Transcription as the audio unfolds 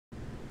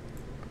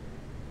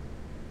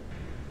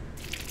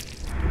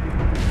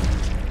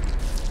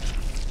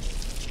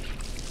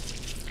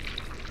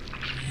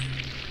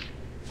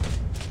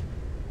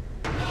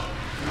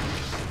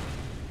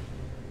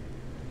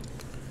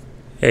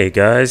Hey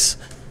guys,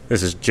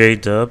 this is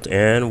J-Dubbed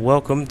and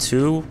welcome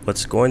to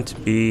what's going to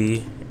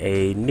be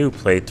a new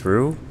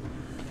playthrough.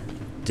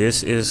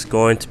 This is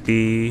going to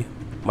be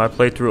my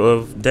playthrough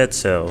of Dead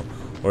Cell,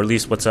 or at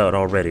least what's out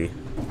already.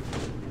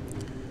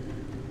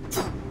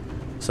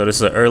 So this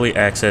is an early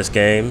access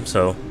game,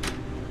 so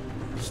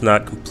it's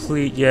not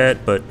complete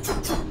yet, but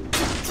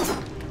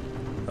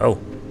oh,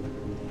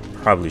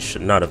 probably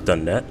should not have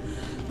done that.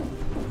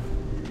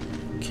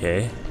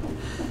 Okay.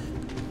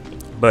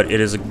 But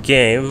it is a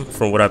game,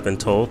 from what I've been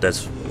told,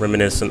 that's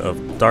reminiscent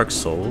of Dark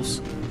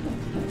Souls.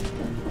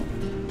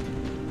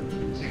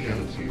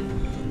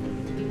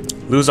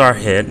 Lose our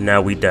head, now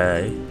we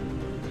die.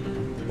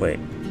 Wait.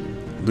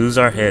 Lose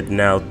our head,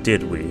 now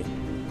did we?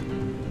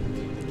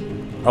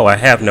 Oh, I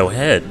have no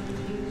head.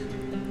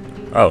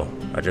 Oh,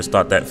 I just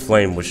thought that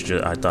flame was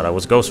just... I thought I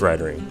was Ghost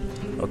Ridering.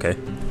 Okay.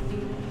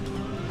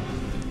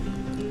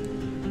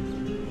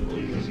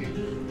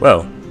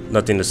 Well,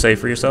 nothing to say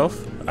for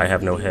yourself? I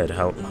have no head.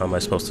 How am I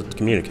supposed to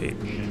communicate?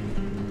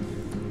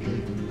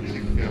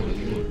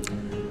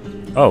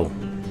 Oh.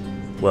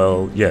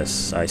 Well,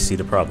 yes, I see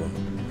the problem.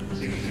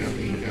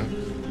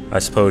 I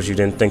suppose you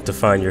didn't think to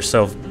find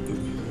yourself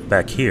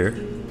back here.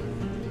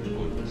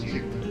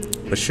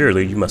 But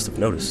surely you must have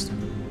noticed.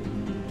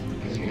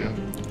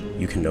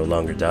 You can no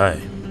longer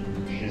die.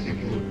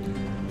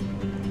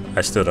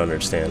 I still don't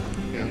understand.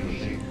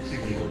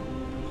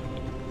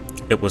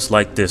 It was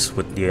like this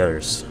with the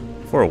others.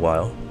 For a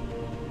while.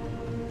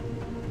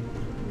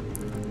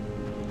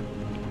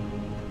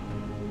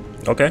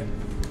 Okay.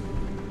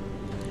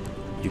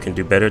 You can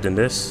do better than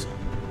this?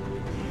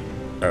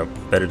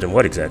 Better than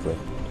what exactly?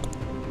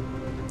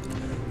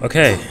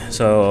 Okay,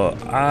 so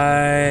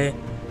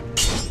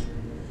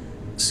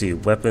see,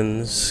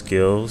 weapons,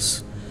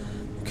 skills.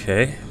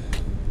 Okay.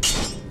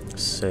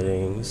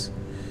 Settings.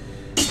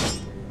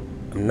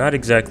 I'm not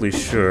exactly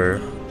sure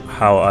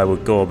how I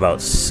would go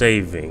about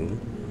saving.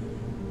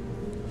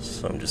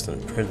 So I'm just in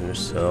a prisoner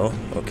cell.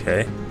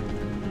 Okay.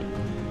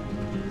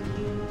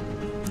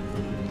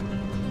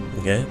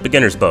 Okay,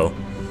 beginner's bow.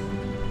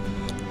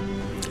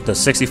 Does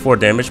 64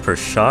 damage per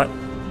shot.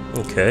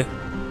 Okay,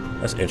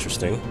 that's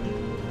interesting.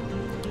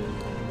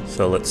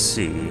 So let's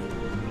see.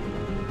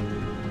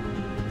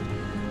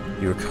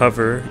 You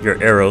recover your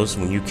arrows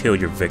when you kill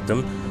your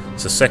victim.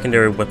 It's a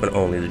secondary weapon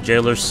only. The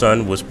jailer's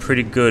son was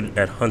pretty good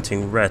at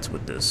hunting rats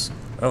with this.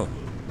 Oh.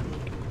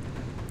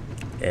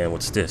 And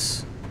what's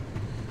this?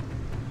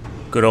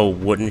 Good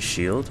old wooden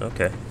shield.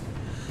 Okay.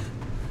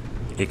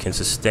 It can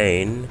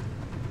sustain...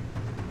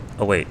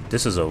 Oh wait,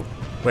 this is a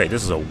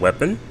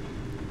weapon?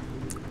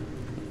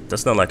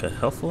 That's not like a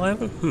helpful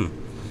item?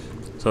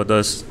 So it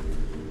does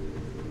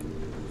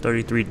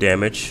 33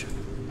 damage.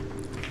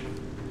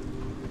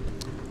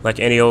 Like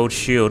any old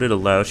shield, it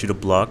allows you to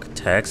block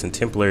attacks and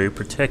temporarily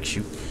protect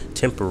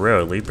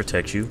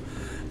you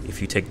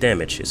if you take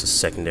damage. It's a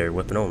secondary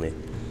weapon only.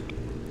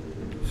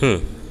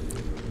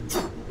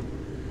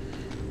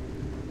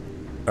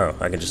 Oh,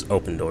 I can just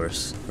open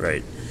doors.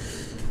 Right.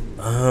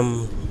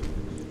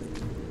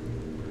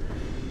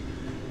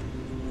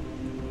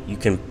 You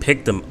can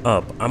pick them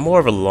up. I'm more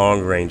of a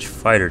long-range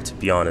fighter, to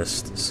be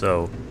honest,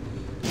 so...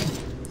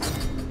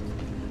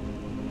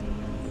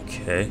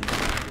 Okay.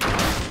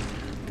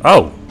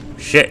 Oh!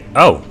 Shit!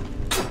 Oh!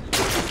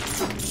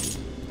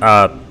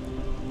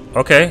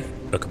 Okay.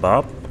 A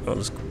kebab? Oh,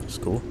 that's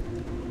cool.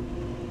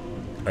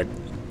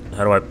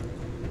 How do I...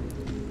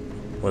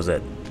 What was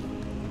that?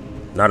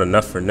 Not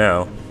enough for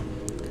now.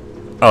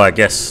 Oh, I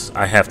guess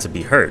I have to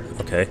be hurt.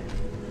 Okay.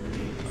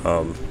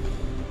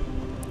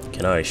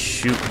 Can I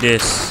shoot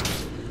this?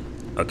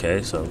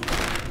 Okay, so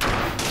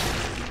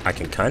I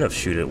can kind of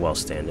shoot it while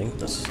standing.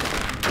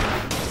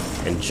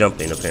 And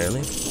jumping,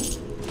 apparently.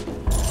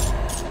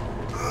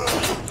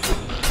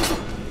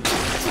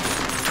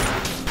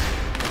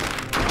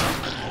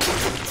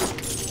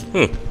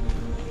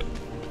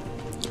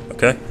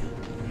 Okay.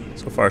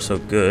 So far, so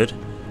good.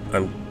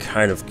 I'm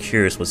kind of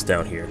curious what's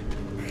down here.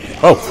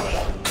 Oh!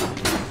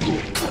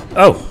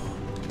 Oh!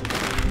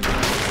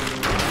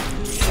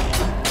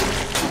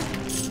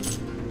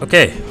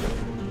 Okay.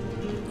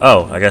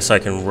 Oh, I guess I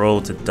can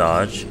roll to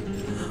dodge.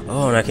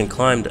 Oh, and I can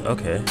climb to...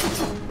 Okay.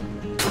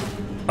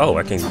 Oh,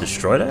 I can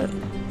destroy that?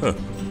 Huh.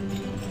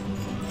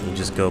 You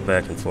just go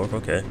back and forth.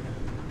 Okay.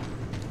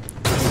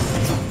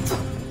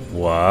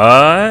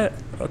 What?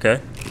 Okay.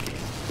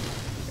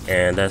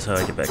 And that's how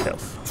I get back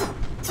health.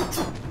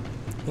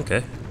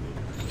 Okay.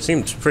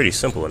 Seems pretty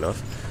simple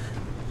enough.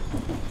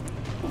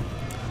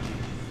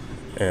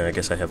 And I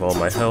guess I have all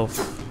my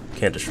health.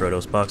 Can't destroy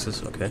those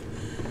boxes. Okay.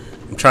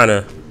 I'm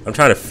trying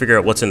to figure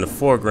out what's in the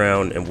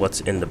foreground and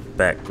what's in the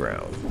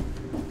background.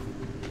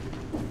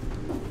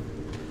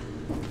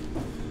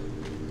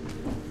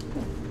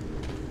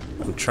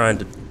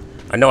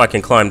 I know I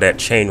can climb that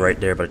chain right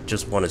there, but I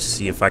just want to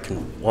see if I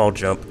can wall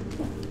jump.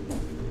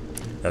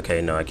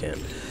 Okay, no, I can't.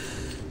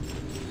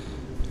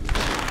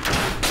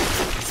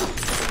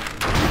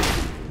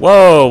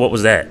 Whoa, what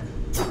was that?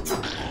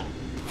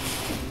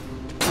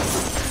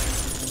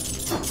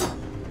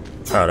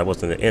 Oh, that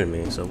wasn't an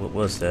enemy, so what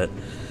was that?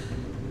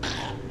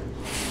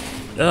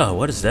 Oh,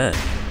 what is that?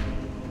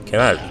 Can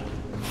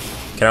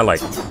I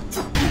like...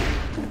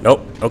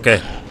 Nope,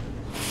 okay.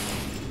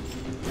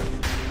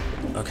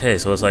 Okay,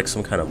 so it's like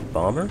some kind of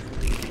bomber?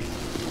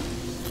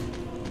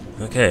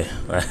 Okay.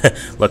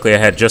 Luckily I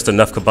had just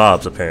enough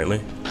kebabs,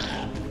 apparently.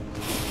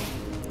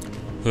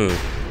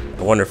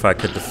 I wonder if I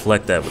could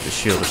deflect that with the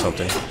shield or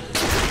something.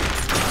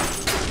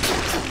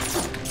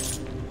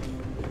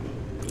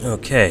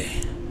 Okay.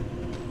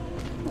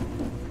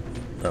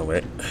 Oh,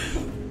 wait.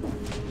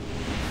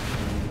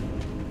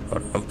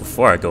 Hold on,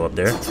 before I go up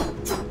there.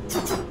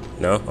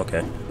 No?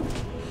 Okay.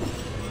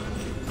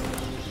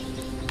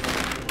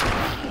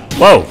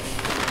 Whoa!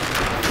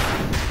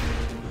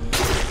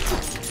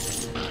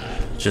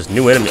 Just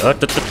new enemy.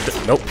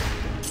 Nope.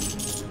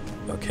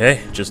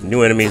 Okay, just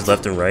new enemies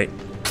left and right.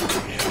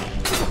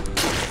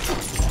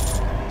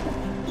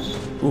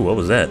 Ooh, what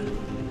was that?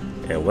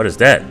 And what is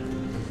that?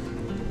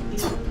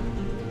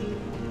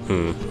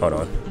 Hold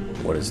on.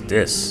 What is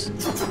this?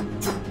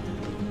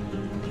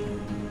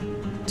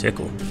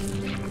 Tickle.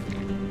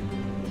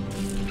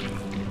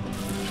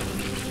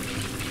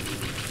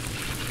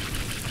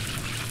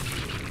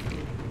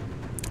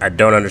 I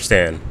don't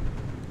understand.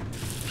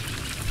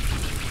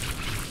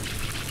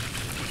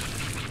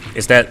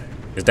 Is that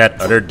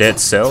other dead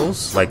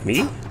cells like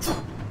me?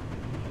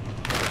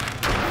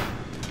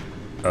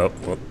 Oh,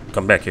 well,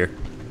 come back here.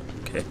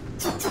 Okay.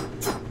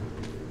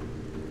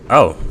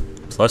 Oh,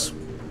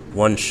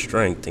 +1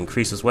 strength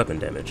increases weapon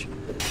damage.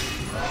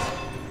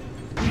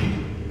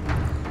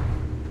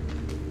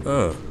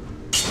 Oh.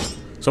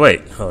 So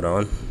wait, hold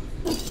on.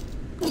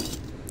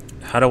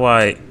 How do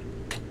I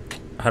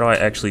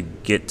actually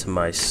get to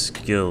my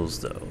skills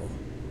though?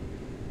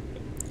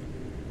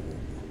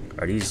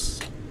 Are these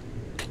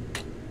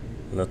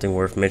nothing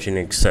worth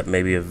mentioning except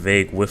maybe a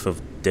vague whiff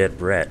of dead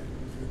rat?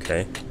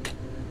 Okay.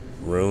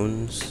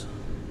 Runes.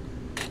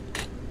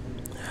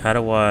 How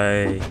do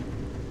I...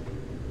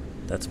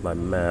 That's my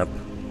map.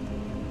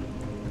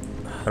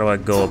 How do I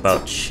go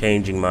about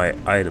changing my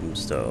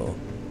items though?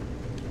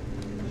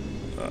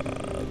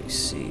 Let me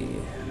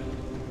see.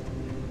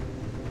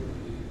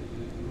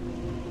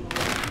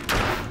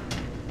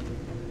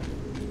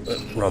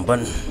 Wrong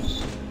button.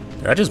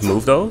 Did I just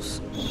move those?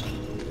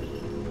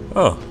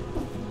 Oh.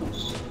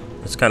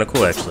 That's kind of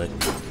cool actually.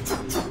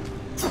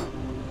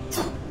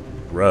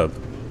 Rub.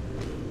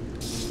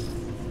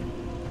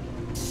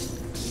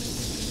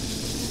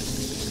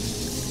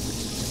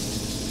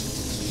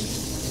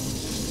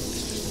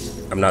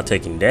 I'm not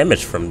taking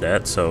damage from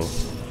that, so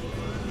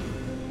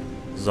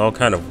this is all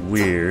kind of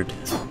weird.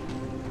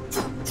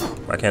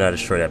 Why can't I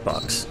destroy that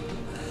box?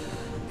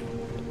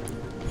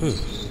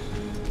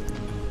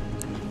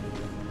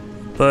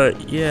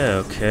 But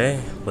yeah,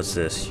 okay. What's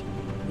this?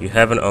 You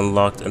haven't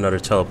unlocked another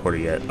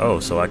teleporter yet. Oh,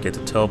 so I get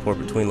to teleport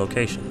between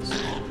locations.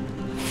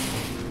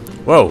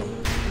 Whoa!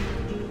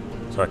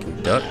 So I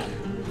can duck?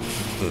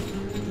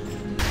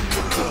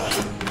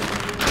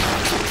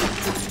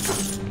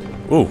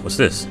 Ooh, what's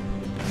this?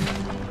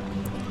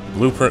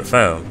 Blueprint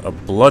found. A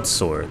blood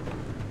sword.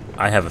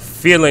 I have a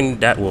feeling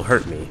that will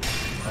hurt me.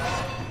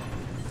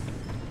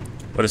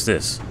 What is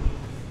this?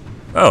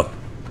 Oh.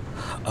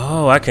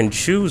 Oh, I can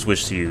choose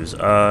which to use.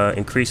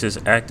 Increases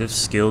active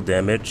skill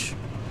damage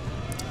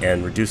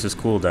and reduces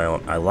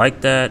cooldown. I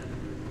like that.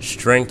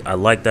 Strength, I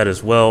like that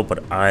as well,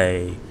 but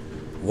I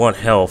want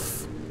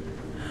health.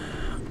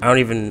 I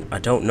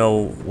don't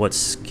know what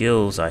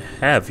skills I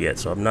have yet,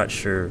 so I'm not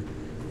sure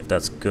if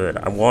that's good.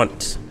 I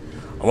want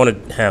to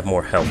have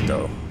more health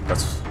though.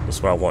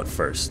 That's what I want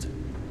first.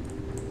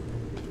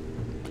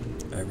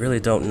 I really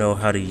don't know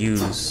how to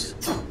use...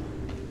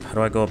 How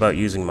do I go about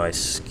using my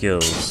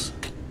skills?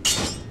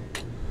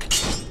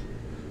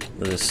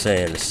 What is it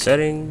saying?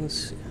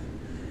 Settings?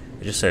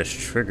 It just says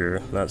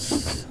trigger, not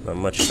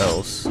much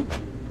else.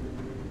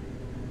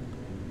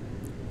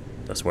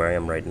 That's where I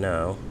am right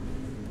now.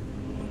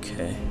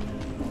 Okay.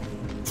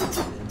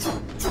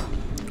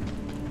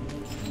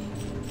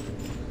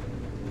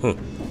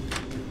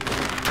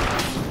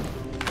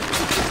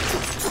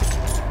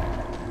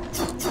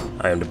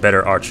 I am the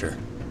better archer.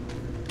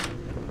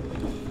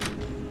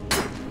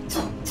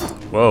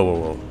 Whoa,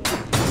 whoa,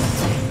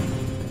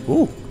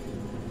 whoa. Ooh.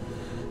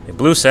 A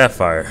blue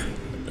sapphire.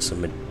 It's a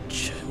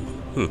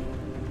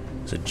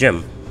It's a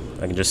gem.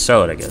 I can just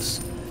sell it, I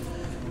guess.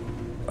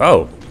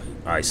 Oh,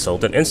 I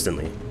sold it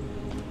instantly.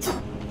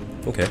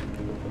 Okay.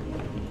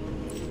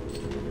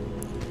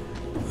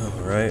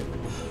 Alright.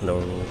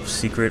 No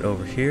secret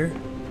over here.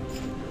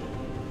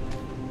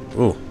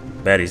 Ooh,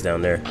 baddies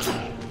down there.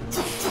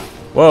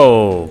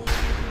 Whoa!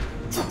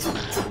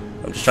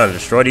 I'm just trying to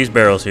destroy these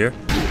barrels here.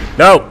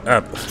 No!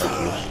 Ah,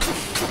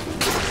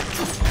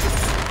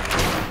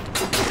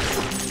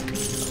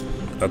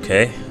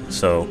 okay,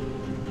 so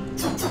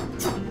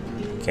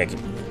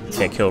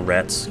can't kill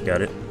rats.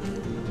 Got it.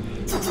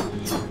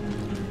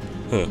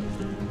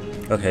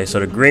 Okay, so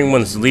the green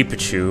ones leap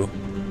at you.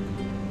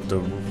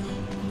 The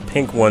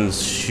pink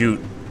ones shoot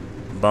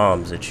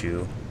bombs at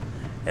you,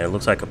 and it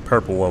looks like a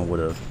purple one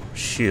would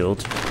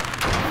shield.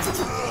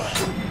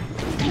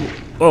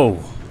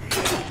 Whoa.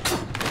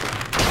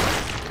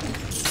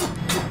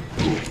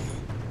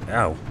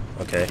 Ow.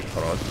 Okay,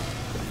 hold on.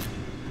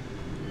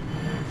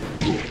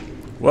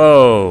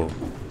 Whoa.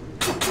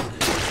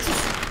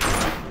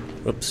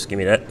 Oops, give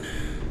me that.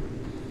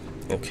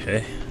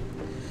 Okay.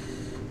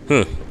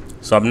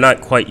 So I'm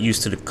not quite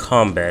used to the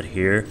combat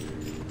here.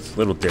 It's a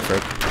little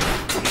different.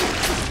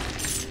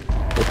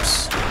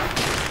 Oops.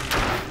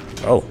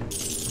 Oh.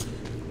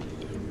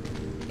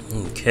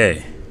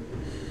 Okay.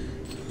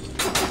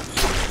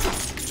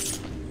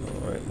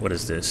 Alright, what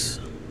is this?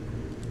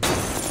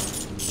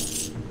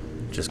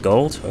 Just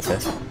gold? Okay.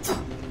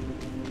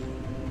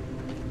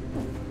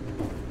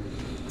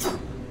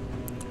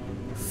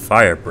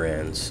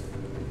 Firebrands.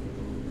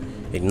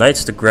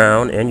 Ignites the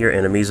ground and your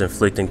enemies,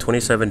 inflicting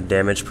 27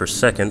 damage per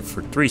second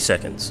for 3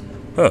 seconds.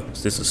 Huh,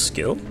 is this a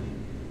skill?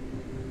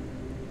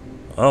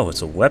 Oh,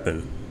 it's a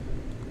weapon.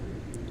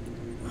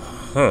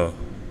 Huh.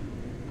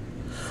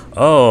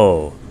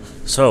 Oh,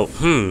 so,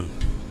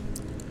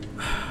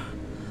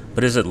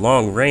 But is it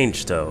long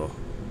range, though?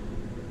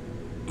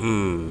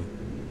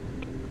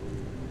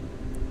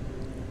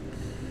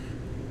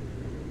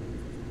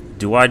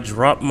 Do I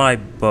drop my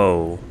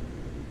bow?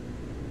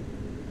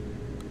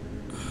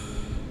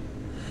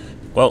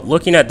 Well,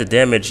 looking at the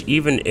damage,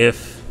 even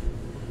if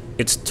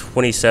it's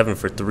 27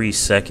 for 3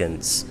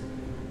 seconds,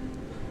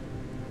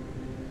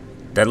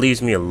 that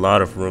leaves me a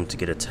lot of room to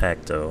get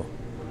attacked, though.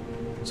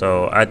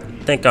 So I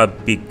think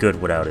I'd be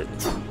good without it.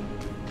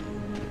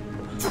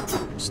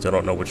 Still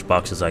don't know which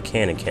boxes I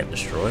can and can't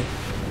destroy.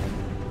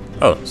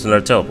 Oh, it's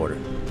another teleporter.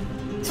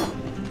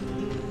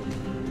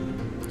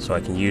 So I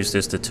can use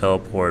this to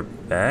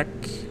teleport back.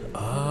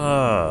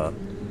 Ah.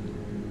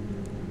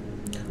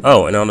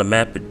 Oh, and on the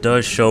map it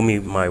does show me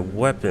my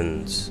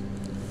weapons.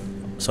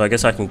 So I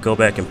guess I can go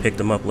back and pick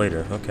them up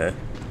later. Okay.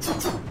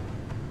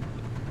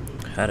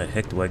 How the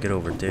heck do I get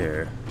over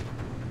there?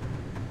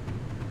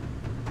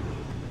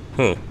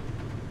 I'm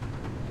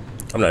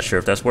not sure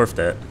if that's worth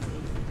that.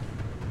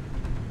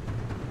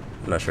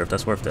 I'm not sure if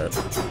that's worth that.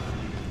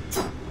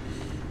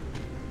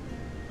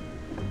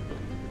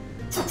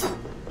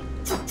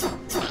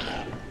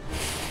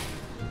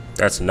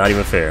 That's not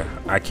even fair.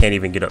 I can't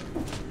even get up.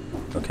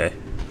 Okay.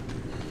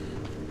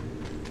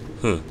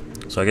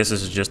 So I guess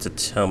this is just to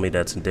tell me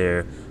that's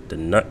there. The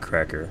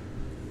Nutcracker.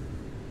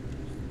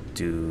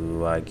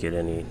 Do I get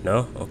any?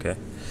 No? Okay.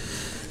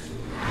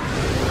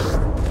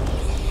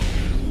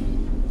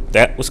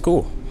 That was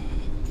cool.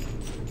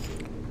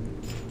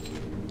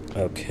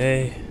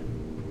 Okay.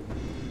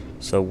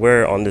 So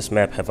where on this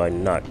map have I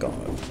not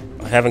gone?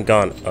 I haven't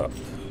gone up.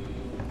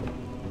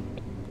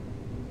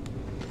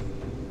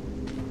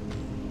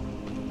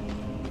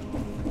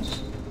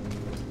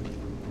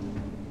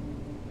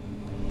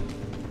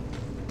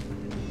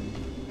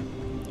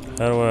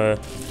 How do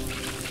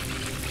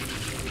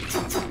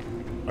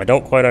I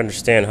don't quite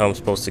understand how I'm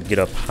supposed to get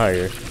up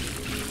higher.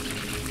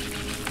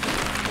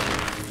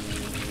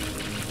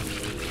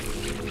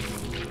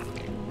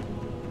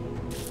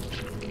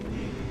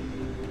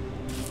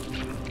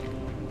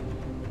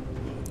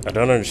 I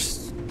don't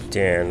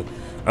understand.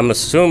 I'm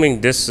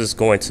assuming this is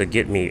going to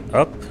get me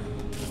up.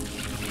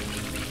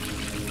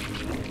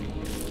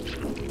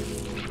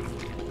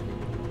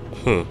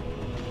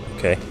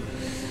 Okay.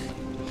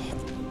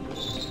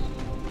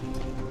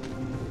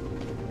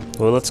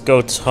 Well, let's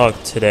go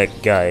talk to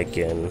that guy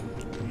again.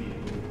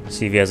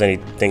 See if he has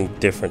anything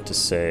different to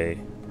say.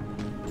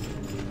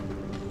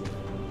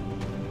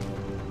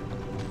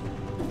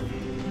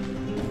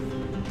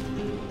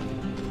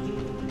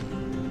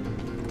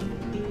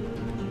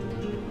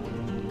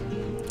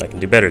 I can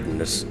do better than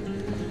this.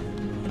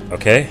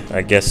 Okay,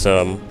 I guess,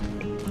 not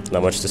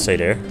much to say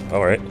there.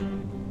 Alright.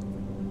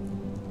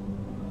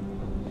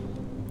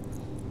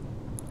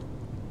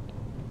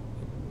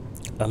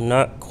 I'm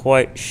not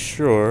quite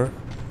sure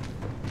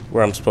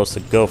where I'm supposed to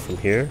go from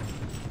here.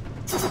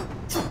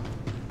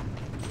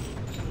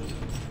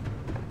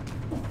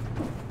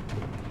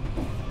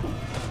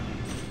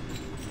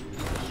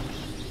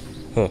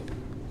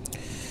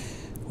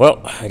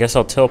 Well, I guess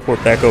I'll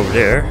teleport back over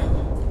there.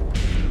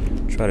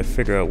 Try to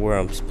figure out where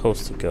I'm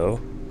supposed to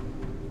go.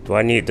 Do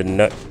I need the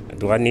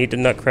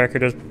Nutcracker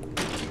to...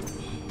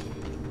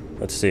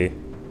 Let's see.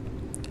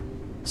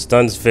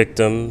 Stuns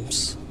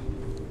victims.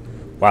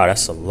 Wow,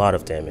 that's a lot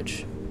of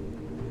damage.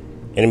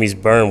 Enemies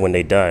burn when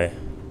they die.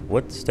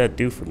 What does that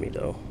do for me,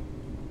 though?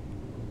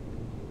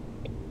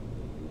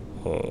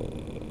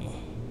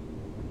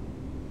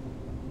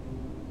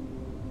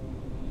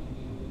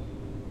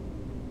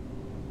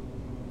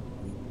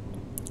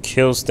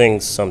 Kills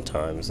things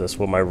sometimes. That's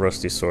what my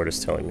rusty sword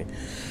is telling me.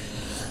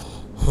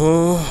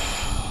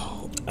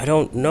 I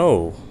don't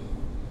know.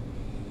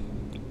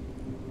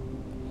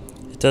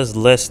 It does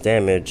less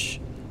damage,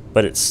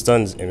 but it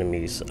stuns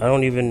enemies. I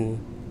don't even...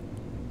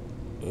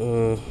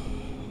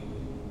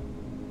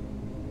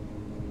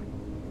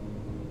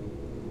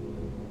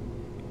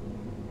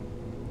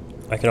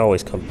 I can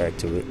always come back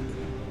to it.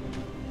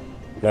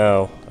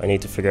 Now, I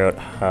need to figure out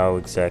how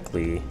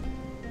exactly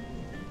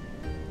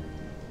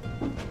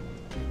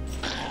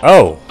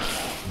Oh!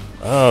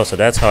 Oh, so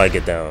that's how I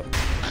get down.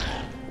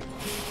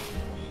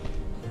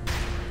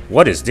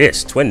 What is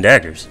this? Twin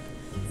daggers.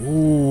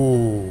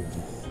 Ooh.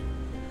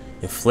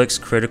 Inflicts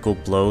critical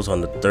blows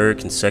on the 3rd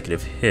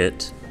consecutive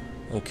hit.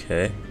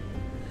 Okay.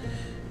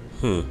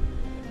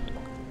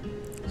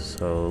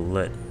 So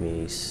let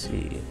me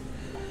see.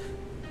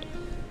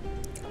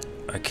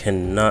 I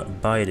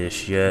cannot buy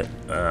this yet.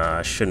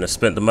 I shouldn't have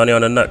spent the money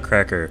on a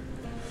nutcracker.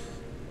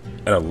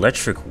 An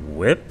electric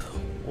whip?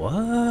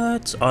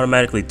 What?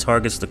 Automatically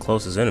targets the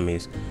closest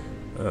enemies.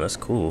 Oh, that's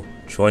cool.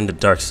 Join the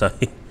dark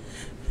side.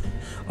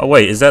 Oh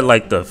wait, is that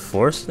like the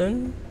force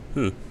then?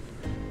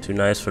 Too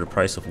nice for the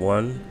price of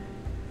one.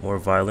 More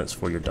violence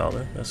for your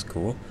dollar. That's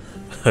cool.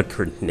 A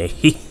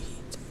grenade?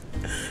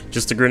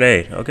 Just a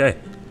grenade. Okay.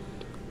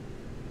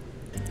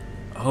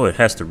 Oh, it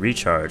has to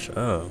recharge.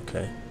 Oh,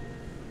 okay.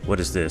 What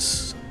is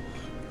this?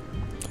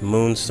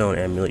 Moonstone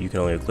amulet. You can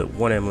only equip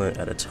one amulet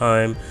at a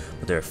time,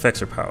 but their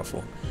effects are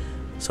powerful.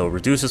 So it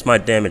reduces my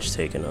damage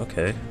taken.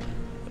 Okay.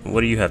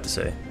 What do you have to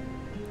say?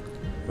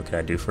 What can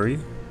I do for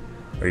you?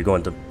 Are you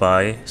going to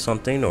buy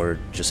something or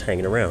just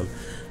hanging around?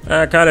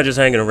 Kind of just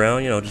hanging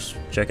around, you know, just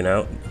checking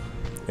out.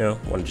 You know,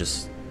 want to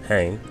just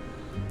hang.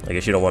 I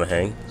guess you don't want to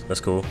hang. That's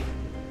cool.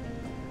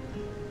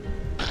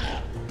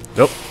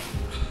 Nope.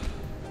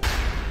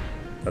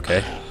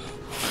 Okay.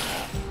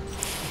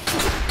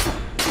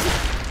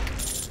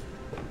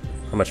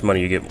 How much money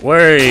you get?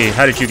 Wait,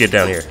 how did you get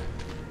down here?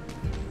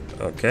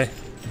 Okay.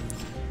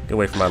 Get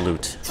away from my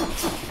loot.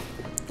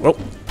 Whoa.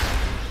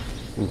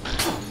 Ooh.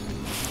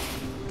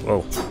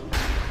 Whoa.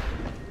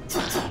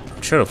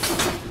 Chill.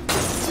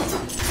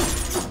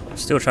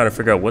 Still trying to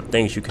figure out what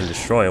things you can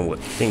destroy and what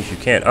things you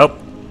can't. Oh.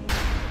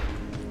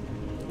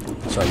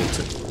 So I need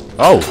to.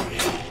 Oh.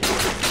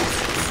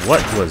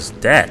 What was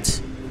that?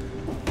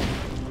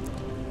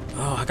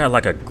 Oh, I got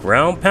like a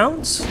ground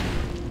pounce?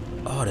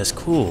 Oh, that's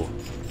cool.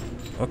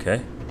 Okay.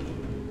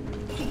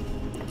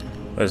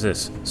 What is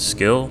this?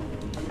 Skill?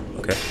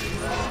 Okay.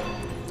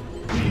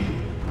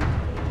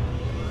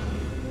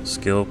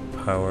 Skill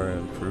power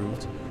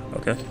improved.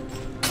 Okay.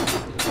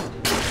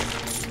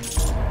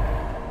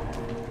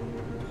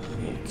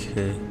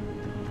 Okay.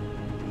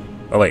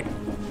 Oh wait.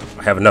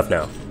 I have enough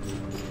now.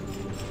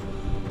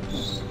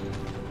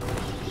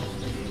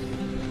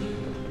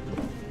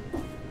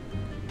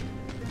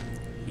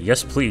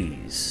 Yes,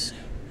 please.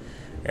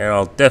 And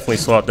I'll definitely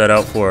swap that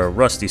out for a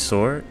rusty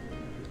sword.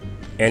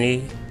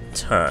 Any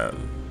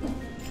time.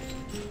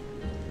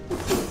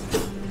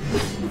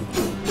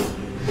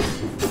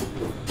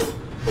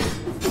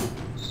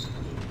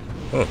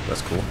 Oh,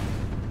 that's cool.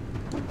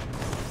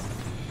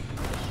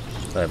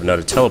 I have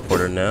another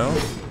teleporter now.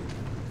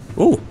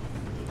 Ooh!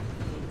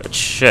 A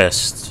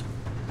chest.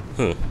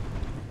 There's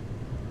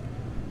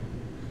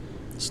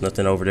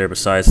nothing over there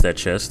besides that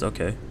chest.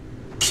 Okay.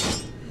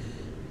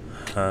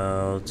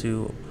 How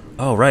to...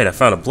 Oh, right, I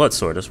found a blood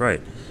sword. That's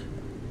right.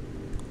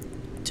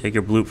 Take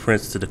your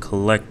blueprints to the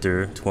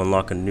collector to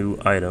unlock a new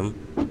item.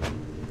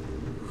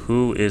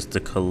 Who is the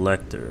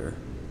collector?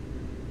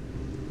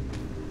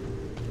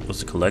 Was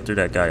the collector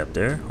that guy up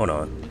there? Hold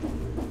on.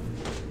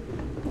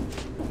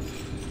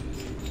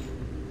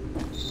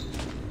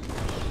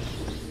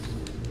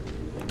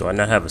 Do I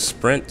not have a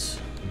sprint?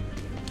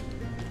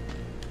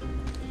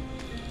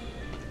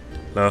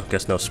 No,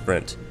 guess no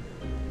sprint.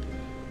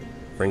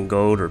 Bring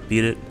gold or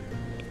beat it.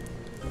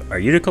 Are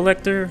you the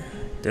collector?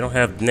 They don't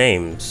have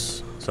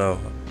names, so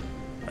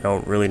I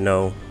don't really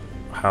know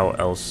how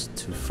else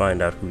to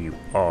find out who you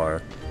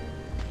are.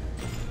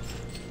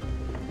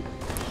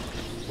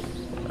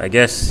 I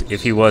guess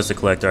if he was the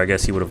collector, I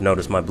guess he would have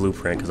noticed my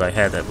blueprint because I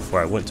had that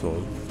before I went to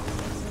him.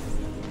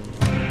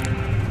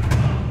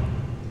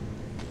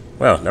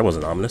 Well, that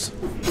wasn't ominous.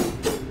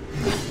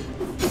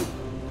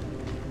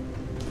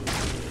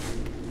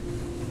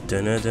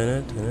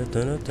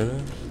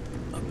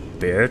 A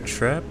bear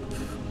trap?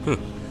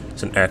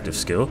 It's an active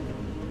skill.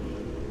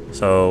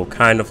 So,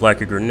 kind of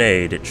like a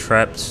grenade, it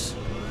traps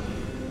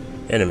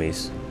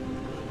enemies.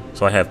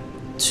 So I have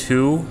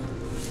 2,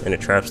 and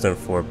it traps them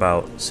for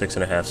about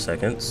 6.5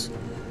 seconds.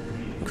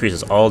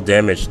 Increases all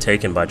damage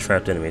taken by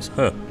trapped enemies.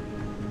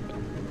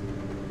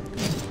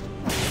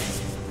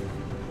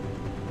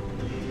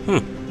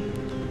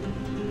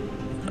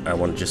 I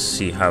want to just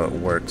see how it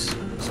works.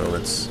 So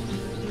let's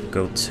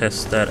go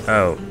test that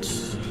out.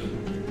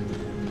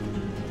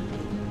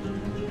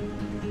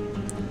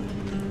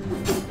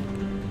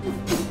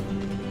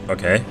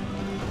 Okay.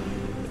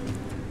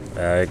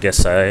 I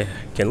guess I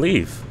can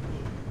leave.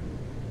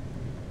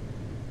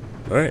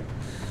 Alright.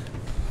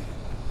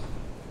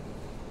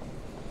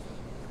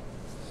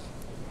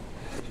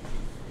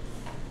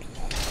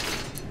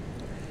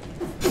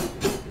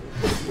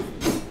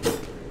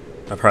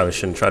 I probably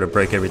shouldn't try to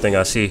break everything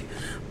I see.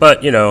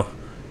 But, you know,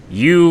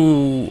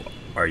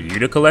 are you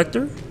the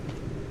collector?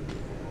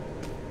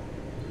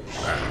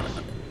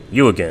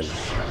 You again.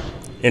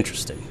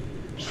 Interesting.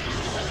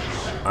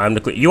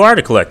 You are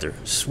the collector.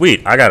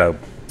 Sweet. I got a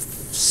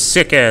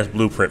sick ass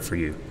blueprint for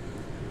you.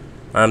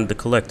 I'm the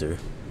collector.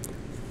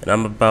 And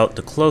I'm about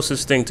the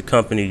closest thing to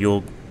company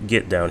you'll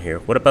get down here.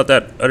 What about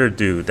that other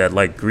dude that,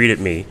 like, greeted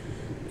me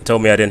and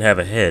told me I didn't have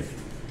a head?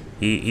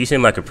 He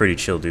seemed like a pretty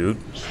chill dude.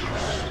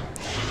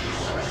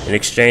 In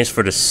exchange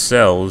for the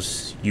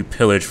cells you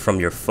pillage from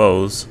your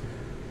foes,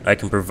 I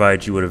can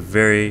provide you with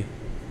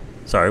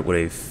with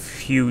a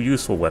few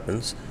useful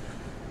weapons.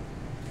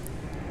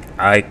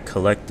 I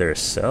collect their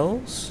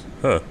cells?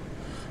 Huh.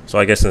 So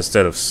I guess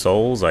instead of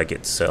souls, I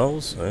get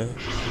cells?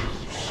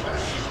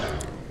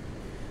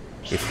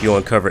 If you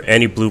uncover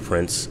any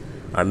blueprints,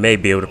 I may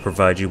be able to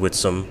provide you with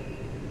some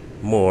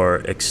more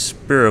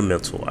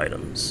experimental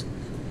items.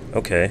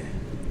 Okay.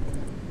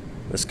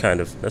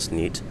 That's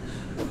neat.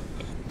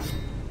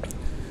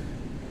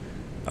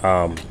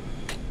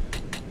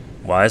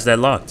 Why is that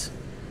locked?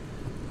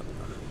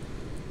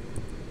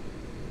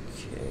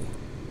 Okay.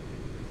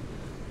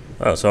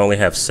 Oh, so I only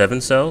have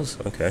 7 cells?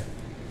 Okay.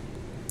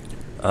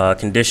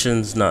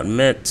 Conditions not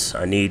met.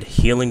 I need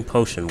healing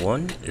potion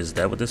 1. Is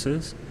that what this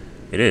is?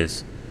 It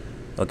is.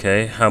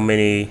 Okay, how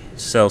many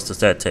cells does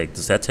that take?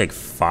 Does that take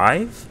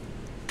 5?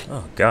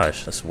 Oh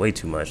gosh, that's way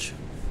too much.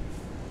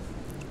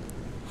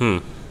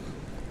 I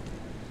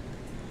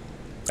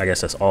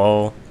guess that's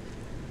all.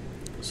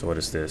 So what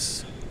is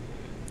this?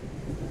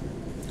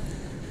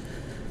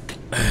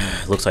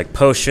 Looks like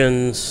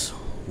potions,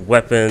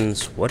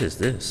 weapons. What is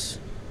this?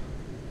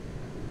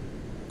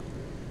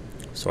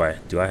 So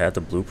do I have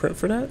the blueprint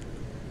for that?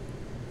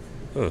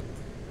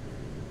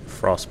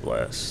 Frost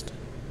blast.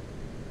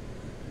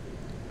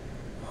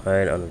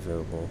 Hide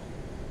unavailable.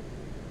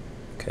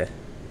 Okay.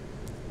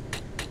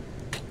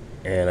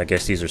 And I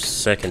guess these are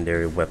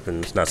secondary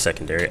weapons, not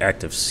secondary,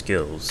 active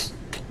skills.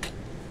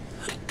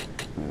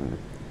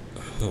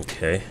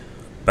 Okay.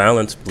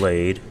 Balance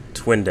blade,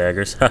 twin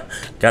daggers.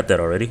 Got that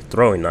already.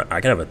 Throwing knife. I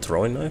can have a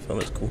throwing knife. Oh,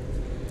 that's cool.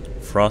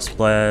 Frost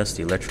blast,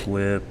 the electric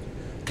whip,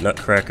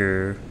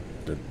 nutcracker,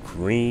 the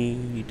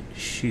green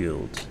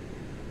shield.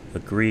 A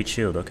green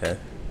shield. Okay.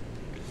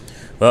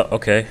 Well,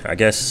 okay. I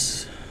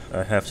guess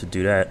I have to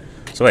do that.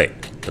 So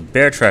wait, the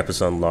bear trap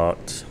is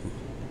unlocked,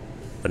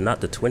 but not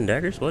the twin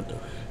daggers? What?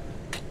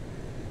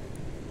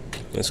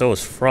 And so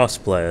is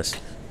Frost Blast.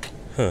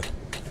 Huh.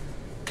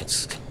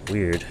 That's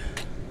weird.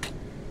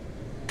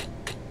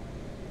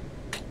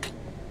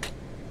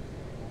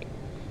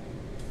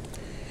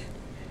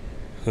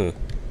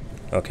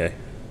 Okay.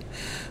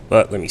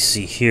 But let me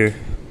see here.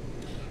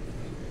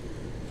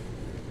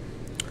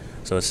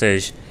 So it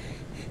says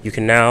you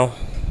can now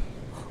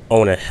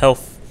own a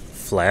health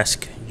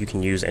flask you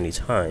can use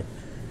anytime.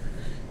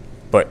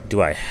 But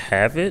do I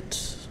have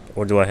it?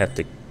 Or do I have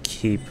to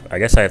keep... I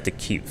guess I have to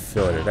keep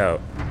filling it out.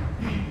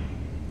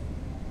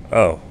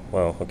 Oh,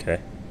 well,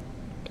 okay.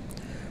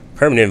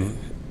 Permanent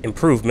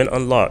improvement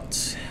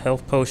unlocked.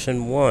 Health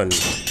potion 1.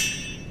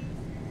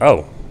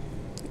 Oh.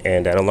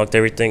 And that unlocked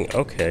everything.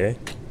 Okay.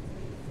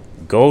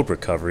 Gold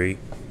recovery.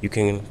 You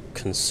can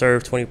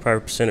conserve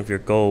 25% of your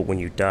gold when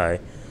you die.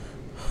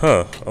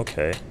 Huh,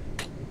 okay.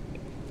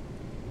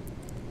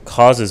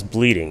 Causes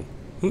bleeding.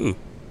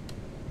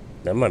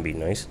 That might be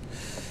nice.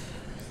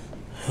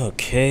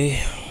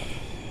 Okay.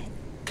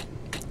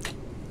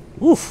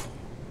 Oof.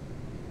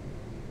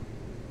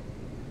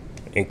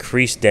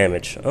 Increased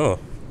damage. Oh.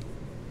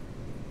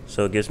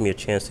 So it gives me a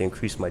chance to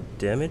increase my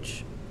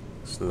damage.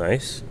 It's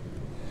nice.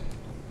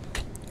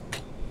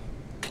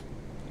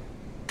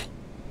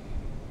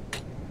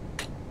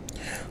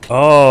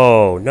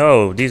 Oh,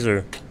 no. These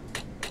are...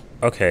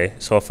 Okay,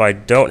 so if I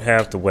don't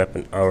have the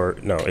weapon... Or,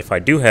 no, if I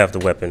do have the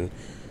weapon...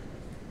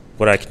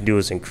 What I can do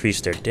is increase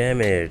their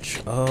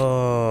damage.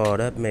 Oh,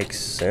 that makes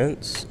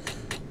sense.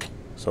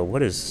 So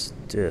what is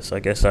this? I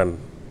guess I'm...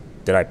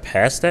 Did I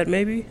pass that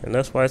maybe? And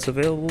that's why it's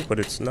available, but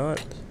it's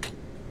not?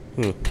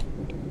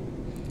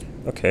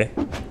 Okay.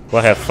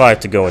 Well, I have 5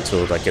 to go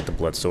until I get the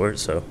blood sword,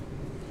 so...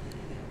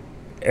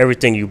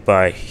 Everything you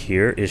buy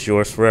here is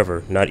yours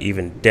forever. Not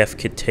even death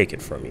could take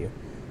it from you.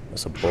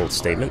 That's a bold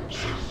statement.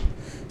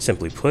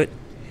 Simply put,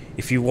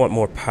 if you want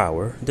more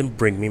power, then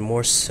bring me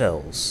more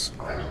cells.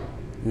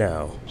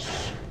 Now,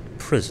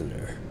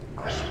 prisoner,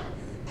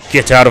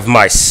 get out of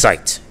my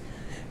sight.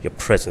 Your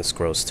presence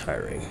grows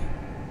tiring.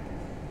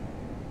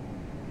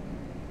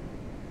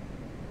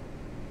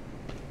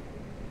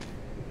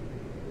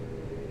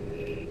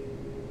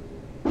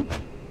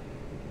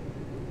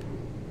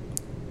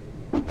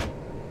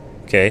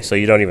 Okay, so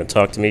you don't even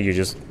talk to me. You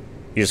just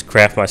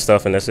craft my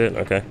stuff and that's it.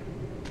 Okay.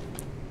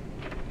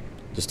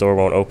 This door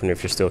won't open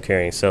if you're still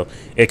carrying cell.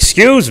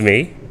 Excuse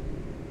me.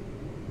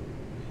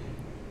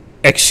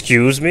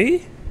 Excuse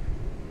me?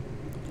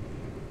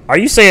 Are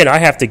you saying I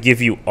have to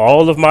give you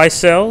all of my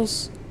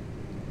cells?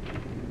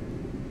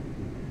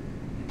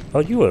 Oh,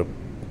 you a...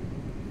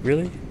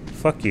 Really?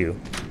 Fuck you.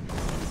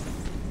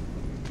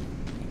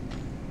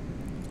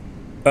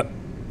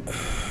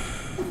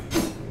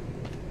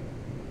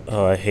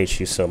 Oh, I hate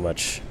you so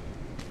much.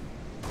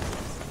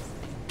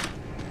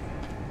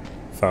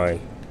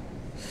 Fine.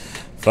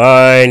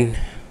 Fine.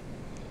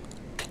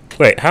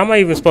 Wait, how am I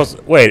even supposed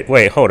to...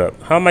 Wait, hold up.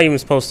 How am I even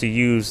supposed to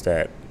use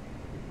that?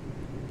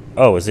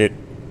 Oh, is it...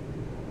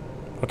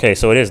 Okay,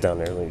 so it is down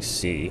there. Let me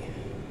see.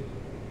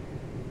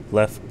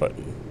 Left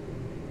button.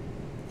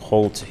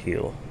 Hold to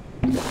heal.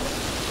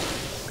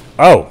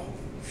 Oh!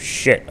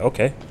 Shit,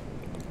 okay.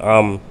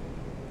 I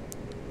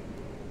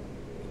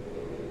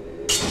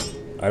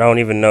don't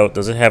even know.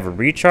 Does it have a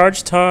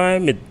recharge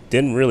time? It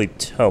didn't really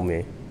tell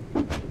me.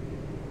 I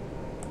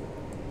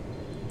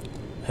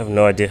have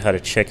no idea how to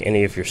check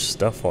any of your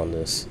stuff on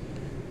this.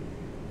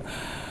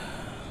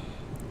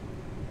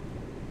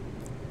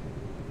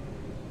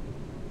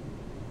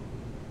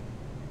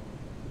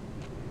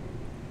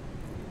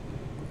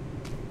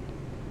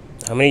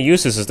 How many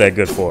uses is that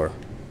good for?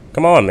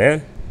 Come on,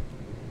 man.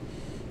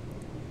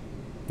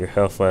 Your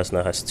health flask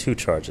now has 2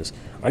 charges.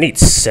 I need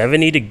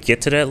 70 to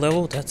get to that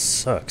level? That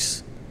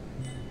sucks.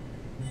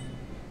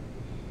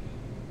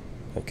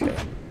 Okay.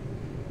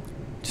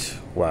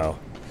 Wow.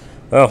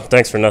 Well,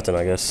 thanks for nothing,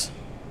 I guess.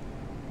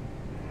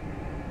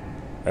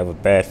 I have a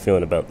bad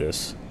feeling about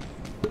this.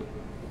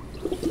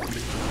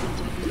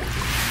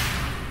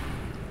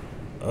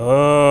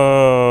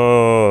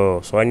 Oh,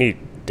 so I need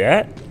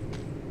that?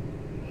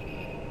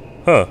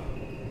 Huh.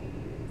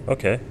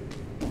 Okay.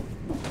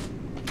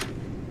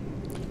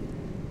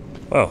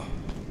 Well,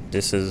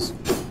 this has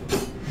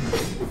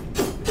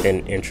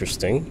been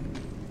interesting.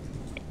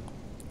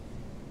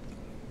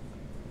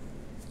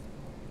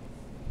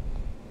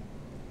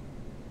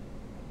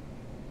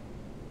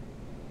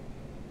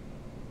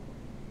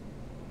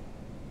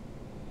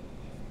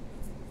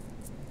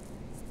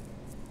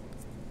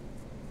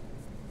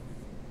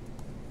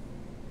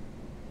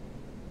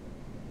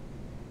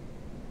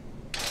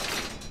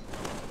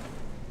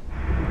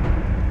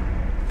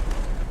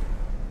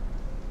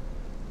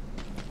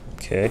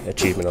 Okay,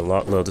 achievement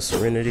unlocked. Love the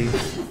serenity.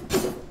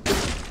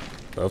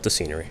 Love the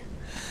scenery.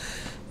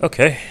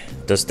 Okay,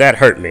 does that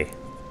hurt me?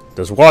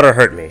 Does water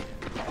hurt me?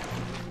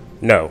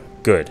 No,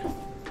 good.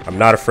 I'm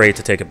not afraid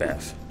to take a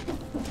bath.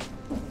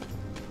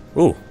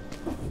 Ooh,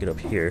 get up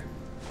here.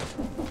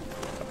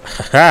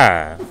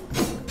 Haha!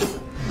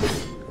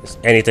 Is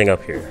anything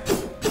up here?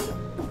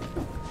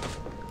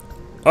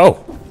 Oh!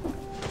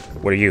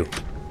 What are you?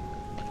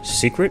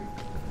 Secret?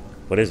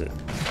 What is it?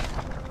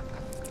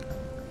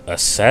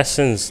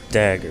 Assassin's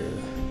Dagger.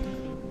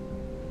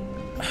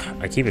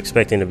 I keep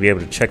expecting to be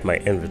able to check my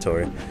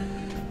inventory.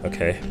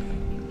 Okay.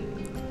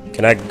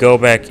 Can I go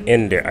back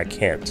in there? I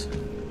can't.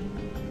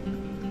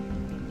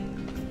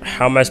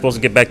 How am I supposed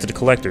to get back to the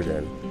collector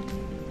then?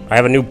 I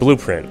have a new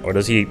blueprint. Or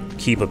does he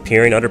keep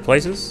appearing other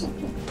places?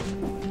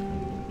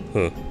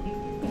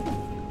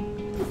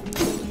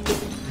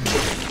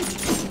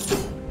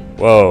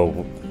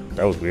 Whoa.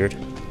 That was weird.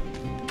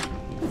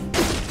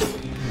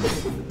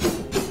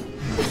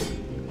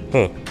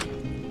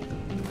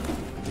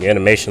 The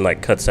animation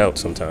like cuts out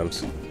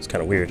sometimes. It's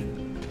kind of weird.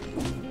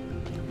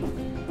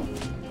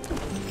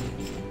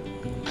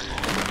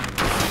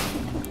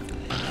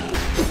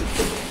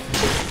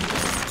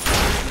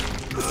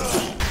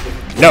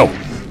 No!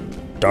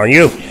 Darn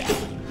you!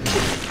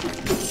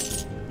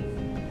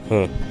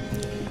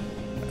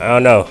 I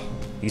don't know.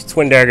 These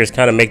twin daggers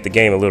kind of make the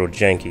game a little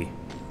janky.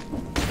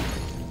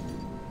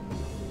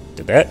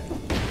 Did that?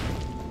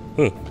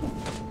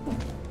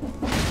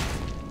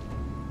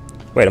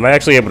 Wait, am I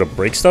actually able to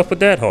break stuff with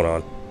that? Hold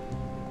on.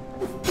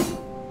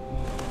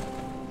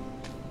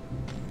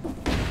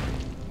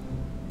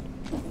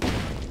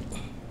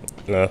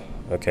 No?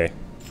 Okay.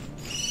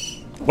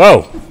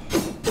 Whoa!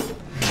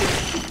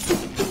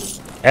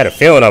 I had a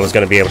feeling I was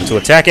going to be able to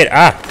attack it.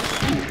 Ah!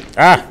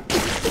 Ah!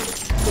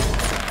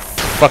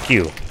 Fuck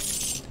you.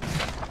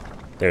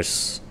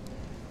 There's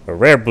a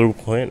rare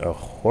blueprint, a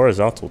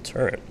horizontal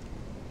turret.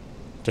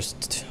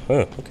 Just,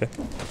 okay.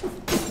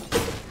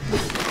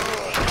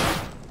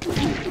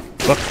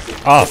 Fuck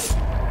off.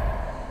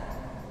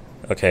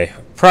 Okay,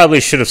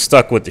 probably should have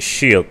stuck with the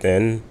shield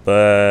then,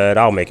 but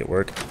I'll make it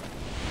work.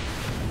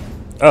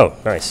 Oh,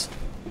 nice.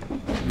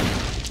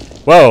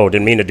 Whoa,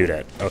 didn't mean to do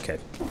that. Okay.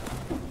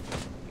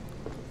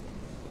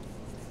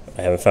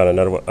 I haven't found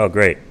another one. Oh,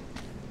 great.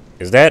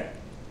 Is that?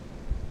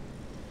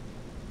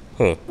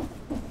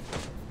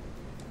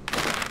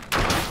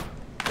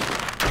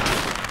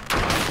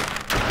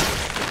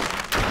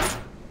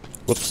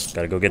 Whoops,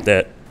 gotta go get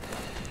that.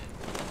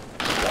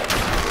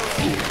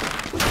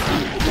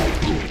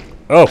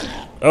 Oh!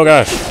 Oh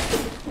gosh!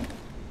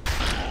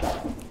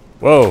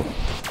 Whoa!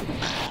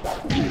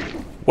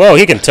 Whoa,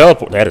 he can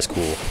teleport. That is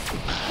cool.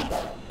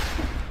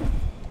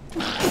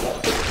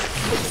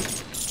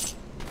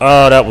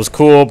 Oh, that was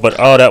cool, but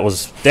oh, that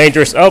was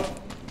dangerous. Oh!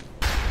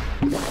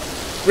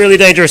 Really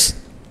dangerous.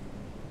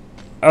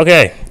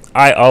 Okay,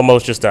 I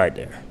almost just died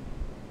there.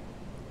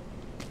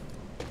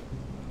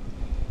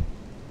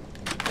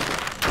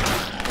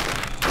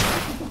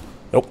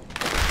 Nope.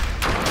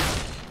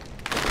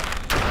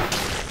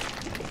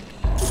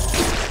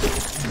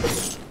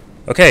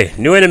 Okay,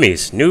 new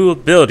enemies, new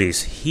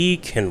abilities. He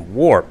can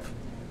warp.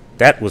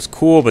 That was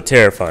cool but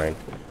terrifying.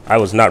 I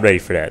was not ready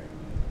for that.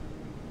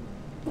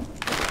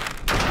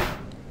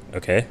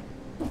 Okay.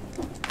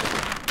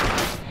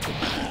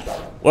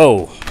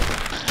 Whoa.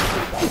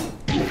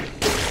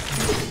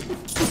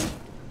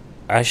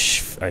 I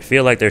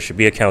feel like there should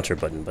be a counter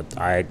button, but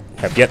I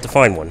have yet to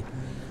find one.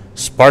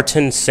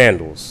 Spartan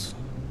sandals.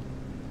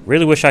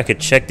 Really wish I could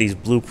check these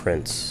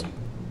blueprints.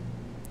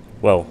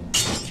 Well,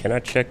 can I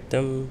check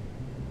them?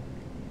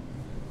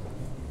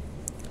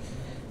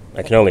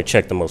 I can only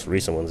check the most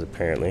recent ones,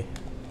 apparently.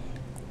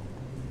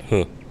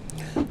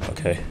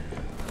 Okay.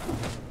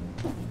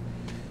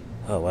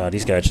 Oh, wow,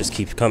 these guys just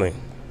keep coming.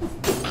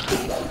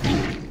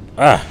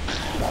 Ah!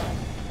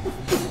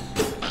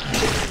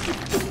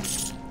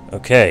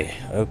 Okay,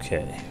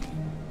 okay.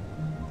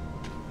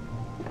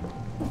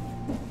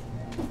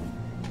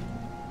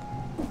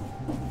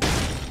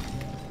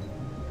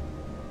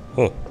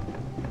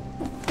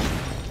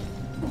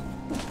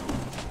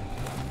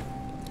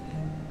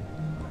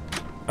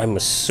 I'm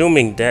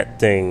assuming that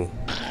thing...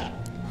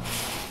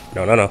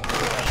 No, no, no.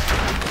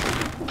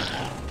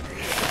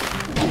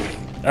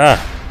 Ah!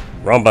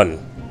 Wrong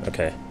button.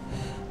 Okay.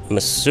 I'm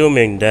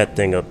assuming that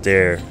thing up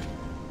there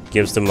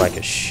gives them like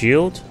a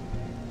shield?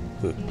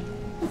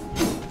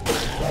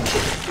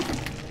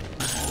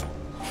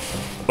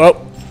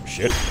 Oh!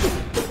 Shit.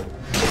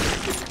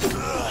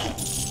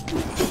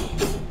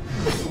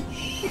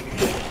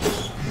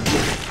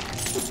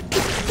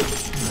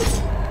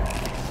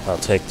 I'll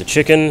take the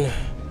chicken.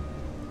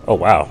 Oh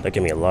wow, that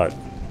gave me a lot.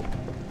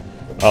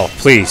 Oh,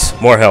 please,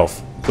 more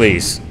health,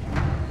 please.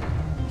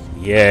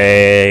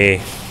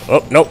 Yay.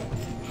 Oh, nope.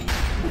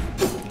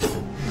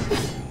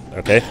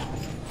 Okay.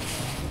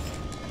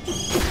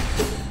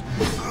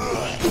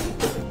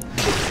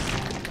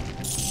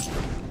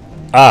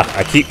 Ah,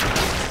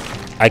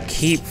 I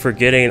keep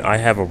forgetting I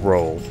have a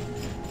roll.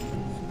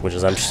 Which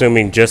is, I'm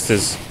assuming, just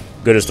as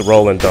good as the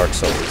roll in Dark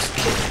Souls.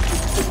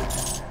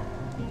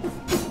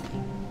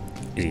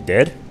 Is he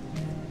dead?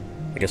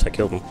 I guess I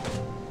killed him.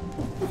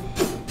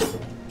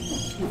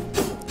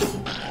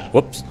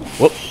 Whoops.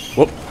 Whoop.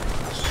 Whoop.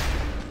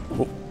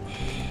 Whoop.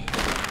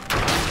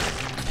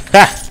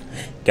 Ha!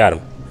 Got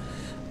him.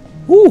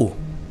 Woo!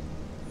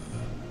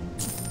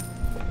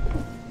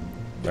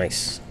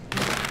 Nice.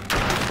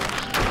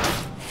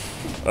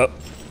 Oh.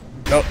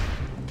 Nope.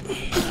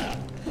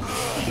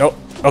 Nope.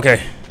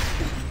 Okay.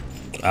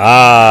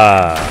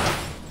 Ah.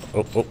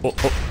 Oh, oh, oh,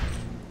 oh.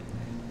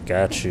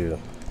 Got you.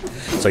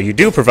 So you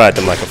do provide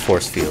them like a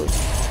force field.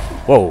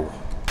 Whoa.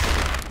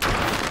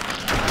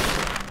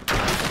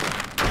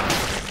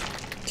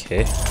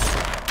 Okay.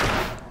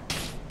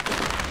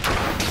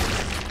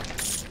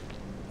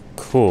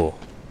 Cool.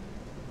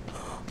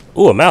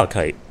 Ooh, a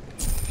malachite.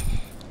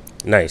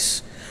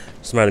 Nice.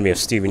 This reminded me of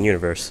Steven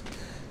Universe.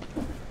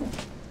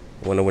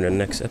 I wonder when the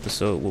next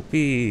episode will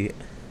be.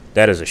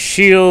 That is a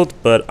shield,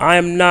 but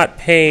I'm not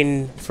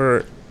paying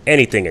for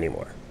anything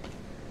anymore.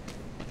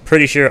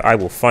 Pretty sure I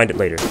will find it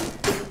later.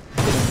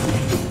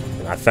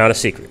 And I found a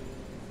secret.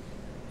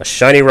 A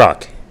shiny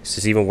rock. Is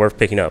this even worth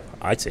picking up?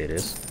 I'd say it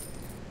is.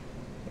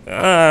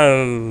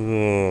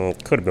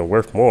 Could have been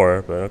worth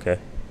more, but okay.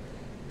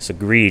 It's a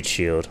greed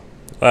shield.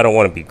 I don't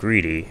want to be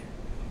greedy.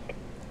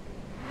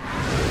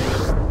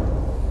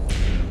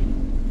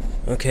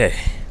 Okay.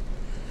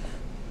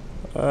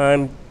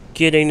 I'm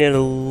getting it a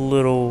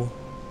little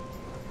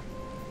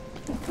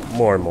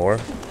more and more.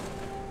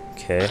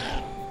 Okay.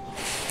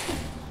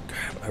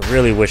 I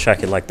really wish I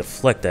could like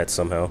deflect that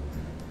somehow.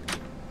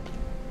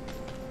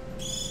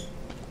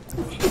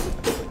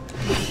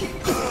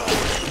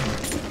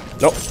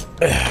 Nope.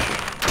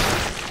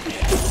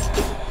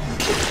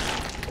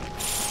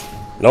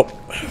 Nope.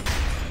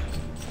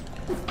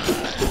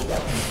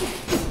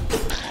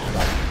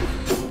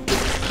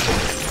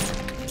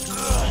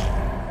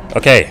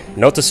 Okay,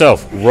 note to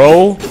self.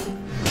 Roll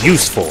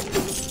useful.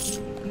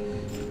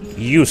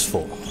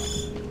 Useful.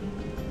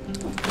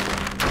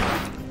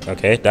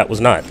 Okay, that was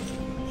not.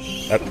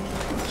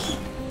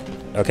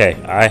 Okay,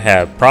 I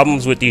have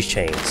problems with these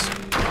chains.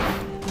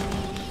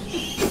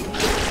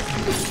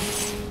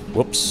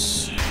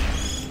 Whoops.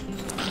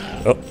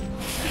 Oh.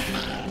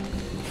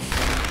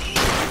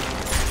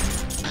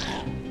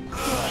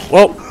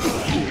 Whoa.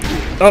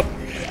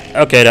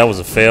 Oh. Okay, that was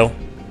a fail.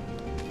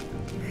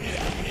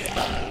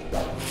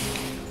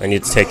 I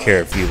need to take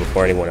care of you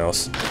before anyone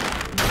else.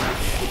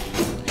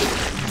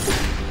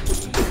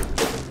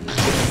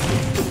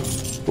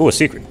 Ooh, a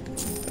secret.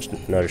 There's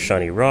another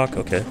shiny rock.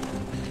 Okay.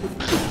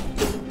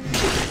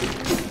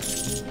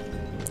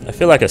 I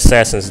feel like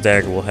Assassin's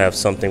Dagger will have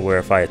something where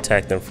if I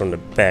attack them from the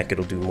back,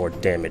 it'll do more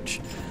damage.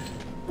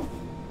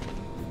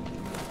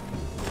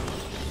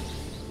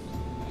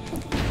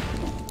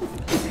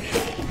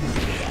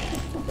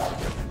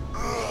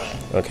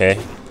 Okay.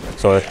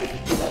 So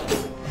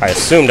I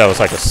assumed that was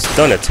like a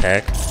stun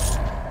attack.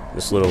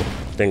 This little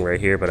thing right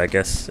here, but I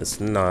guess it's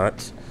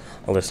not.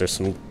 Unless there's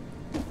some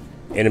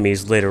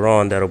enemies later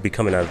on that'll be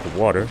coming out of the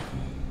water.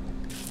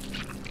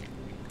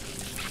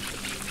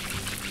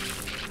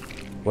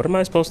 What am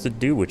I supposed to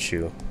do with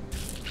you?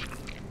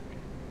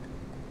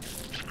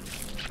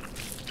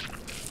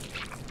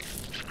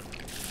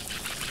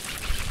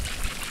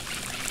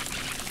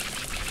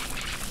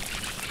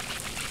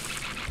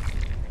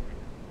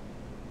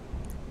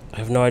 I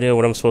have no idea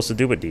what I'm supposed to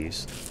do with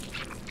these.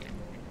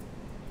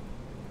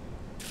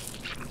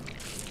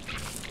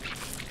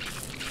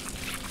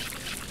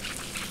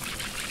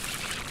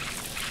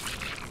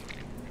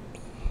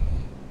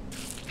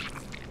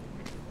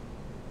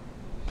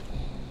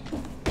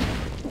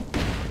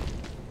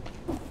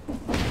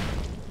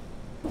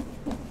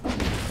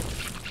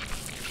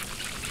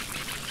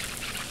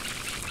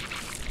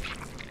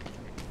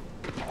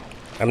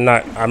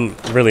 I'm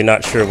really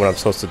not sure what I'm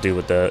supposed to do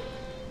with that.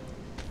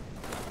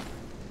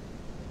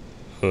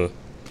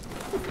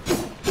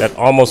 That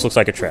almost looks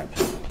like a trap.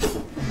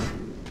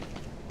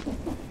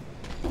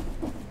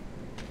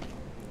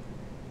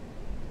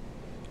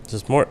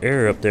 There's more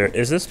air up there.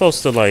 Is this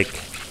supposed to, like...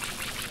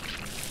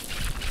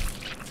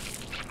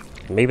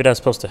 Maybe that's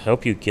supposed to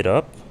help you get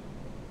up?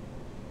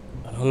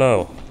 I don't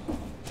know.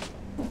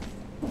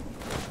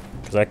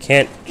 Because I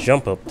can't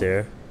jump up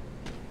there.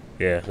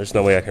 Yeah, there's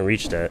no way I can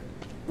reach that.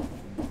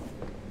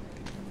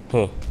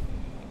 Oh!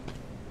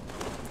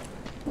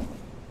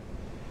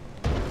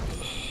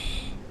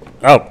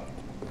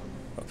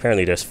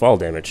 Apparently there's fall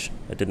damage.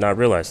 I did not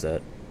realize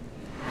that.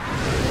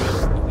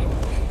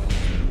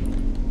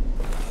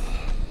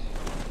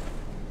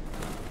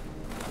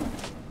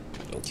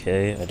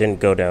 Okay, I didn't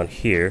go down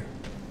here.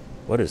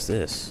 What is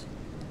this?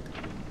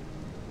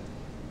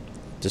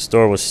 This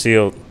door was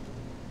sealed.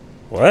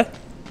 What?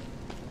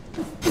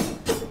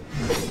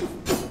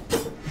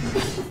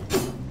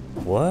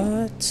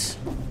 What?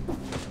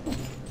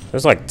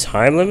 There's like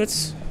time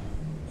limits?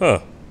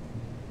 Huh.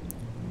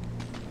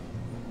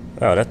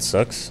 Oh, that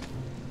sucks.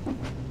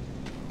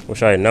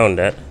 Wish I had known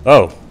that.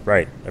 Oh,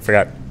 right. I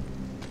forgot.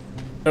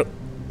 Oh.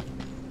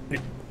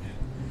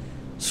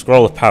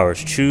 Scroll of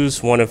powers.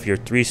 Choose one of your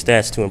 3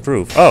 stats to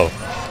improve. Oh,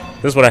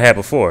 this is what I had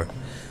before.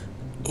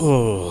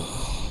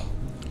 Oh.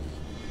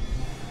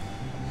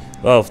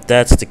 Well, if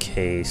that's the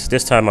case,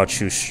 this time I'll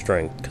choose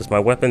strength, because my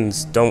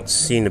weapons don't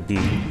seem to be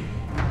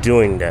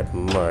doing that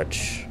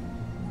much.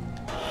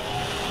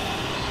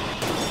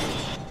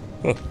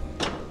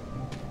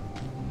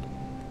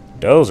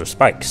 Those are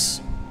spikes.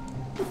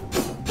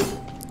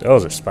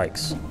 Those are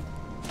spikes.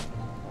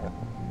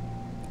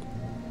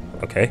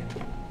 Okay.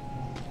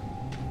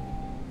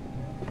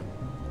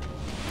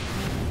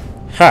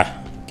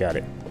 Ha! Got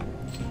it.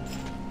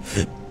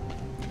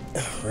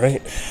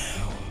 Alright.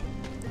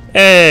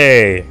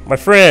 Hey! My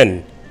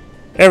friend!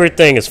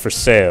 Everything is for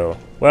sale.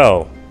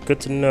 Well, good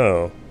to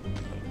know.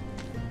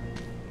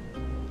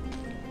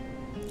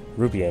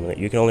 Ruby amulet.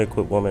 You can only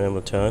equip one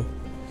amulet at a time.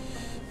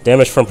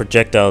 Damage from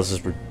projectiles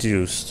is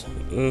reduced.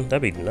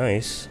 That'd be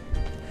nice.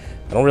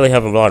 I don't really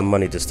have a lot of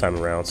money this time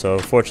around, so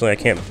unfortunately I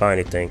can't buy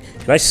anything.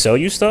 Can I sell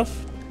you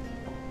stuff?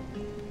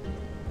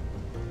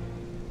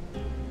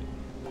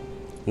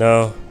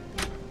 No.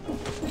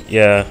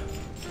 Yeah.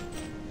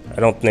 I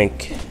don't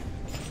think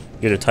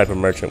you're the type of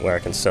merchant where I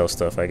can sell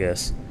stuff, I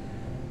guess.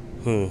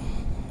 Man,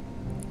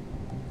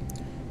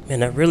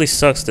 that really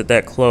sucks that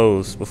that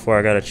closed before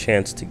I got a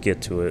chance to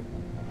get to it.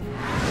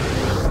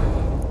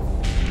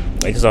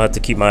 I guess I'll have to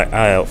keep my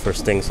eye out for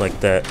things like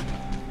that.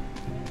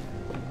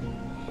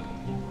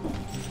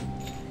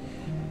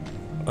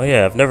 Oh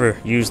yeah, I've never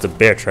used a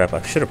bear trap.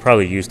 I should have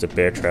probably used a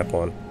bear trap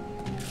on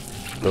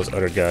those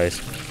other guys.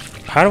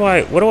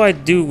 What do I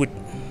do with...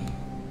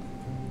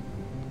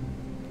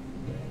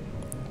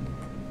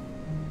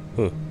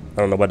 I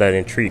don't know why that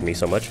intrigued me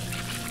so much.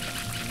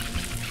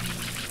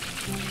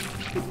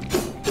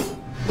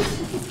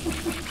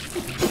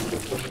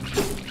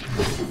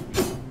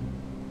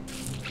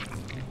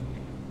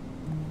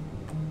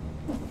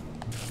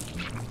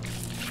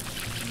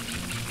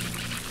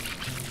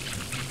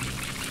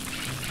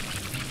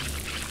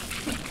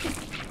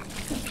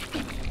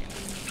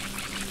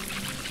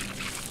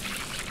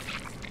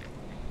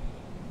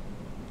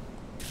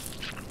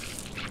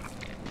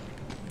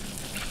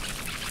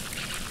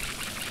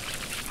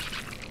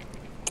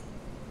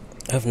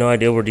 I have no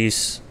idea what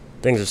these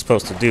things are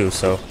supposed to do,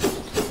 so...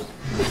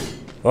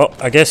 Well,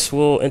 I guess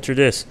we'll enter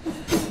this.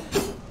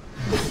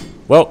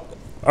 Well,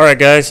 alright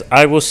guys,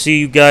 I will see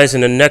you guys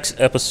in the next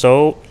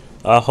episode.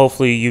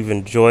 Hopefully you've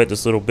enjoyed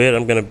this little bit.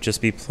 I'm going to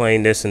just be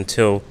playing this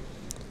until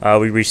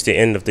we reach the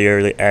end of the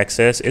early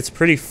access. It's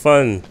pretty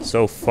fun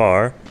so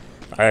far.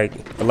 I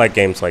like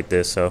games like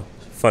this, so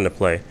fun to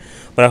play.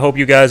 But I hope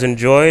you guys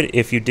enjoyed.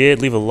 If you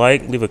did, leave a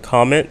like, leave a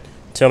comment,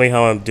 tell me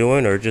how I'm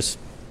doing, or just,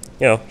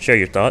 you know, share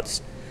your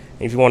thoughts.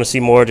 If you want to see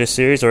more of this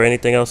series or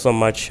anything else on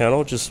my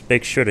channel, just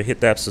make sure to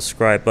hit that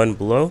subscribe button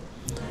below.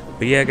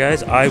 But yeah,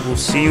 guys, I will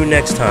see you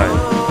next time.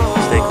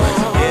 Stay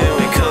classy.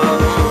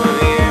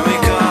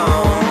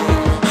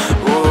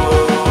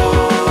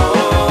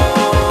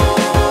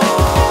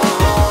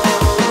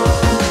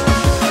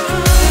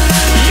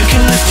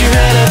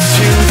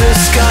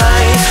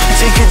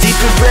 Take a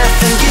deeper breath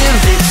and give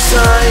it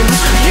time.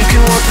 You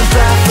can walk the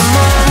path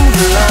among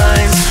the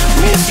lines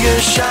with your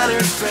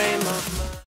shattered